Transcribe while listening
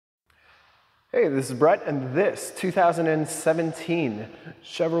Hey, this is Brett, and this 2017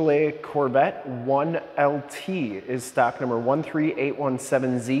 Chevrolet Corvette 1LT is stock number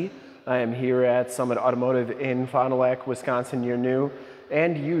 13817Z. I am here at Summit Automotive in Fond du Lac, Wisconsin, your new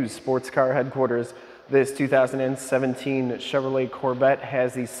and used sports car headquarters. This 2017 Chevrolet Corvette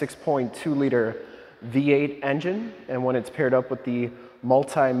has the 6.2-liter V8 engine, and when it's paired up with the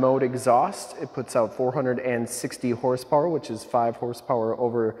multi-mode exhaust, it puts out 460 horsepower, which is 5 horsepower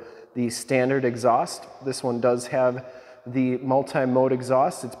over the standard exhaust. This one does have the multi-mode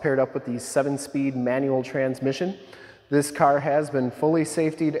exhaust. It's paired up with the 7-speed manual transmission. This car has been fully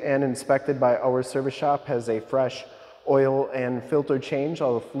safetied and inspected by our service shop, has a fresh oil and filter change.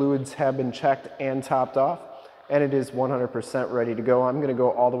 All the fluids have been checked and topped off, and it is 100% ready to go. I'm going to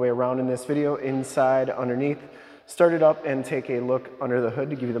go all the way around in this video, inside, underneath, start it up and take a look under the hood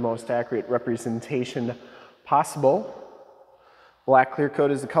to give you the most accurate representation possible. Black clear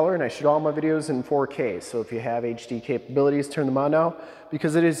coat is the color, and I shoot all my videos in 4K, so if you have HD capabilities, turn them on now,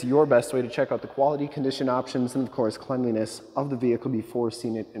 because it is your best way to check out the quality, condition options, and of course cleanliness of the vehicle before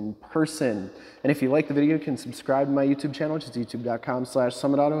seeing it in person. And if you like the video, you can subscribe to my YouTube channel, which is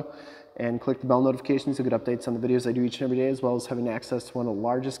youtube.com/summitauto, and click the bell notifications to get updates on the videos I do each and every day, as well as having access to one of the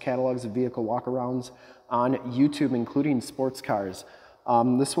largest catalogs of vehicle walkarounds on YouTube, including sports cars.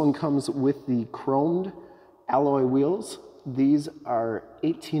 This one comes with the chromed alloy wheels. These are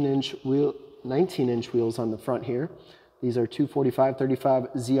 19-inch wheels on the front here. These are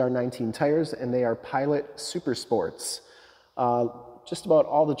 245/35 ZR19 tires, and they are Pilot Super Sports. Just about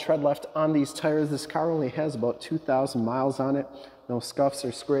all the tread left on these tires. This car only has about 2,000 miles on it. No scuffs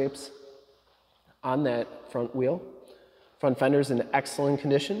or scrapes on that front wheel. Front fender's in excellent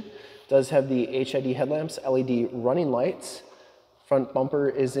condition. Does have the HID headlamps, LED running lights. Front bumper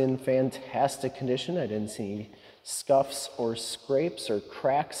is in fantastic condition. I didn't see scuffs or scrapes or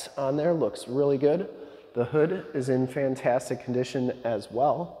cracks on there. Looks really good. The hood is in fantastic condition as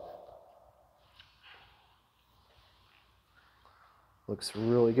well. Looks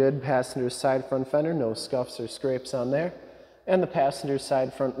really good. Passenger side front fender, no scuffs or scrapes on there. And the passenger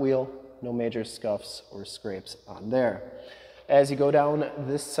side front wheel, no major scuffs or scrapes on there. As you go down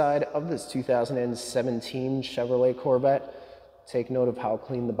this side of this 2017 Chevrolet Corvette, take note of how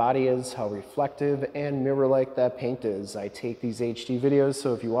clean the body is, how reflective and mirror-like that paint is. I take these HD videos,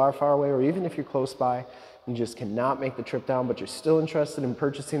 so if you are far away or even if you're close by, you just cannot make the trip down, but you're still interested in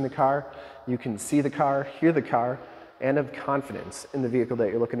purchasing the car, you can see the car, hear the car, and have confidence in the vehicle that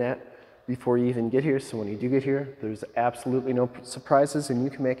you're looking at before you even get here. So when you do get here, there's absolutely no surprises, and you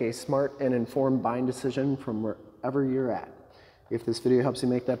can make a smart and informed buying decision from wherever you're at. If this video helps you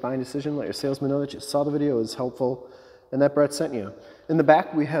make that buying decision, let your salesman know that you saw the video, is helpful, and that Brett sent you. In the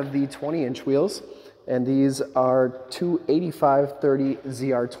back, we have the 20-inch wheels, and these are 285/30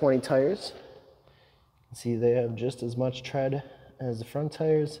 ZR20 tires. You can see they have just as much tread as the front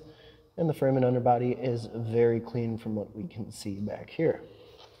tires, and the frame and underbody is very clean from what we can see back here.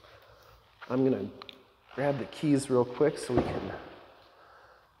 I'm gonna grab the keys real quick so we can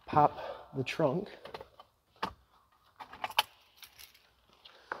pop the trunk.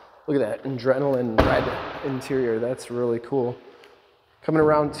 Look at that adrenaline red interior, that's really cool. Coming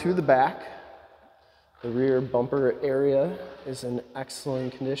around to the back, the rear bumper area is in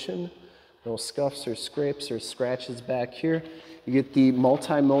excellent condition. No scuffs or scrapes or scratches back here. You get the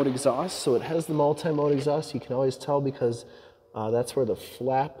multi-mode exhaust, so it has the multi-mode exhaust. You can always tell because that's where the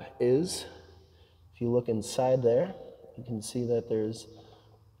flap is. If you look inside there, you can see that there's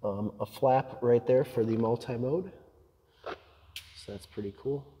a flap right there for the multi-mode. So that's pretty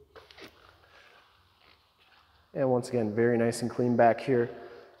cool. And once again, very nice and clean back here.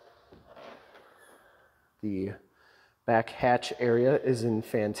 The back hatch area is in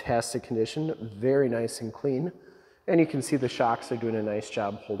fantastic condition, very nice and clean. And you can see the shocks are doing a nice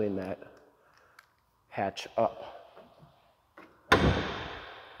job holding that hatch up.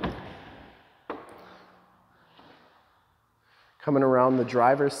 Coming around the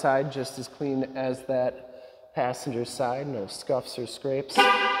driver's side, just as clean as that passenger side, no scuffs or scrapes.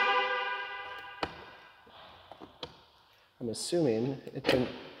 I'm assuming it didn't,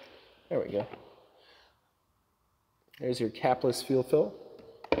 there we go. There's your capless fuel fill.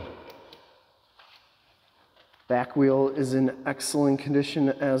 Back wheel is in excellent condition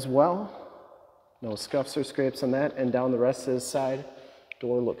as well. No scuffs or scrapes on that, and down the rest of this side,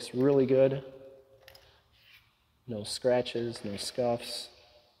 door looks really good. No scratches, no scuffs.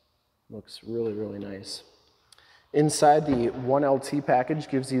 Looks really, really nice. Inside, the 1LT package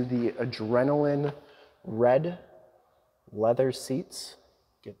gives you the adrenaline red leather seats.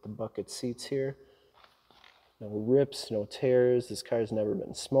 Get the bucket seats here. No rips, no tears. This car's never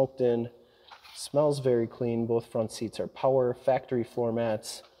been smoked in. Smells very clean. Both front seats are power, factory floor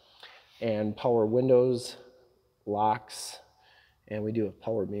mats, and power windows, locks, and we do have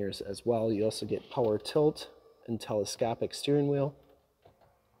power mirrors as well. You also get power tilt and telescopic steering wheel,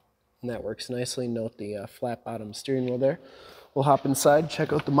 and that works nicely. Note the flat bottom steering wheel there. We'll hop inside,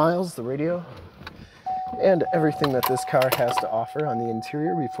 check out the miles, the radio, and everything that this car has to offer on the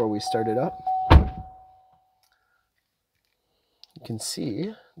interior before we start it up. You can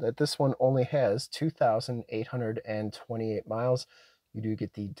see that this one only has 2,828 miles. You do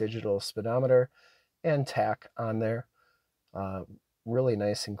get the digital speedometer and tach on there. Really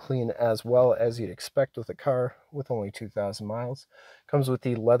nice and clean, as well as you'd expect with a car with only 2,000 miles. Comes with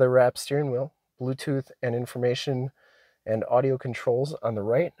the leather wrap steering wheel, Bluetooth and information and audio controls on the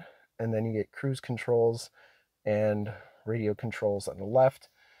right, and then you get cruise controls and radio controls on the left,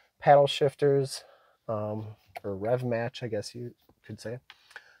 paddle shifters, or rev match, I guess you could say,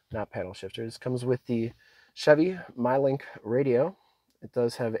 not paddle shifters. Comes with the Chevy MyLink radio. It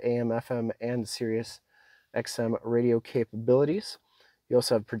does have AM, FM, and Sirius XM radio capabilities. You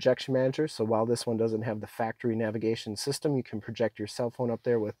also have projection manager, so while this one doesn't have the factory navigation system, you can project your cell phone up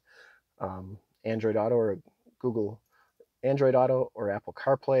there with Android Auto or Google Android Auto or Apple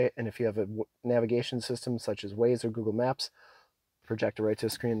CarPlay, and if you have a navigation system such as Waze or Google Maps, project it right to the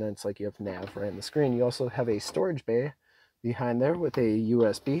screen, then it's like you have nav right on the screen. You also have a storage bay behind there with a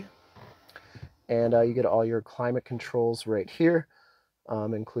USB, and you get all your climate controls right here,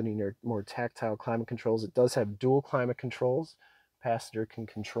 including your more tactile climate controls. It does have dual climate controls. Passenger can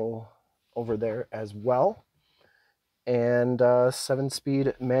control over there as well. And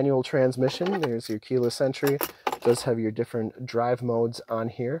 7-speed manual transmission. There's your keyless entry. It does have your different drive modes on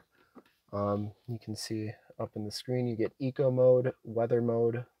here. You can see up in the screen you get eco mode, weather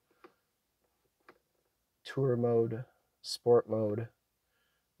mode, tour mode, sport mode,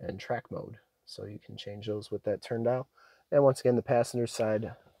 and track mode. So you can change those with that turn dial. And once again, the passenger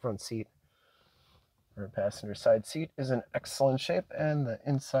side front seat or passenger side seat is in excellent shape, and the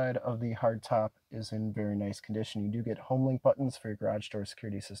inside of the hardtop is in very nice condition. You do get Homelink buttons for your garage door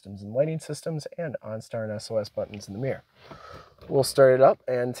security systems and lighting systems, and OnStar and SOS buttons in the mirror. We'll start it up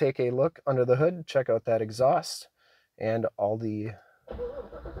and take a look under the hood, check out that exhaust and all the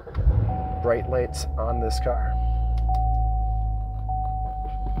bright lights on this car.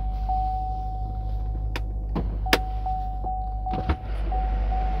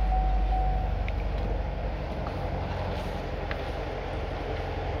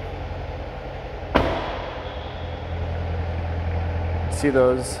 See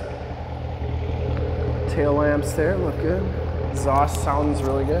those tail lamps there, look good. Exhaust sounds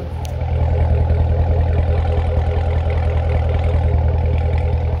really good.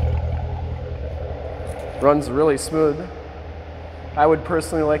 Runs really smooth. I would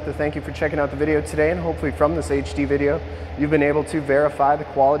personally like to thank you for checking out the video today, and hopefully from this HD video you've been able to verify the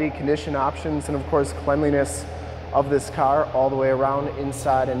quality, condition, options, and of course cleanliness of this car all the way around,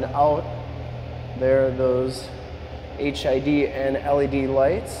 inside and out. There are those HID and LED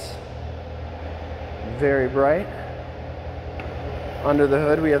lights, very bright. Under the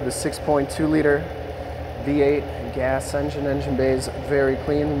hood we have the 6.2 liter V8 gas engine bays, very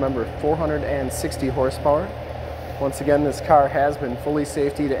clean. Remember, 460 horsepower. Once again, this car has been fully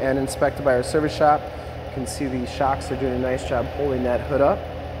safetied and inspected by our service shop. You can see the shocks are doing a nice job holding that hood up.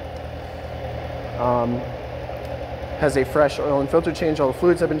 Has a fresh oil and filter change. All the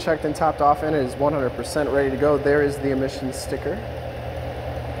fluids have been checked and topped off, and it is 100% ready to go. There is the emissions sticker.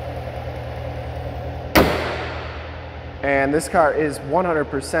 And this car is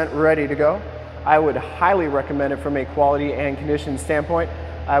 100% ready to go. I would highly recommend it from a quality and condition standpoint.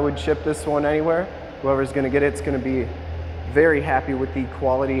 I would ship this one anywhere. Whoever's gonna get it, it's gonna be very happy with the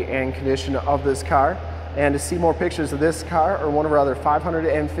quality and condition of this car. And to see more pictures of this car or one of our other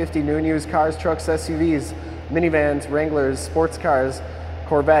 550 new and used cars, trucks, SUVs, minivans, Wranglers, sports cars,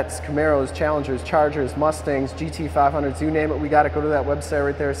 Corvettes, Camaros, Challengers, Chargers, Mustangs, GT500s, you name it, we got it. Go to that website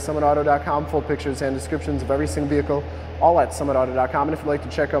right there, summitauto.com. Full pictures and descriptions of every single vehicle, all at summitauto.com. And if you'd like to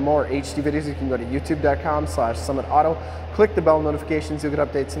check out more HD videos, you can go to youtube.com/summitauto. Click the bell notifications. You'll get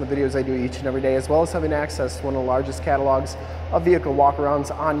updates on the videos I do each and every day, as well as having access to one of the largest catalogs of vehicle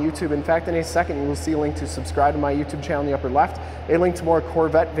walkarounds on YouTube. In fact, in a second, you will see a link to subscribe to my YouTube channel in the upper left, a link to more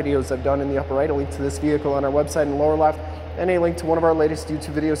Corvette videos I've done in the upper right, a link to this vehicle on our website in the lower left, and a link to one of our latest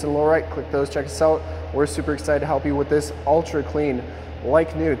YouTube videos in the lower right. Click those, check us out. We're super excited to help you with this ultra clean,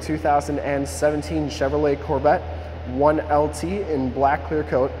 like new 2017 Chevrolet Corvette 1LT in black clear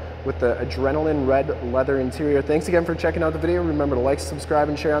coat with the adrenaline red leather interior. Thanks again for checking out the video. Remember to like, subscribe,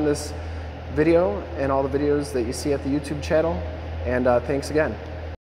 and share on this video and all the videos that you see at the YouTube channel. And thanks again.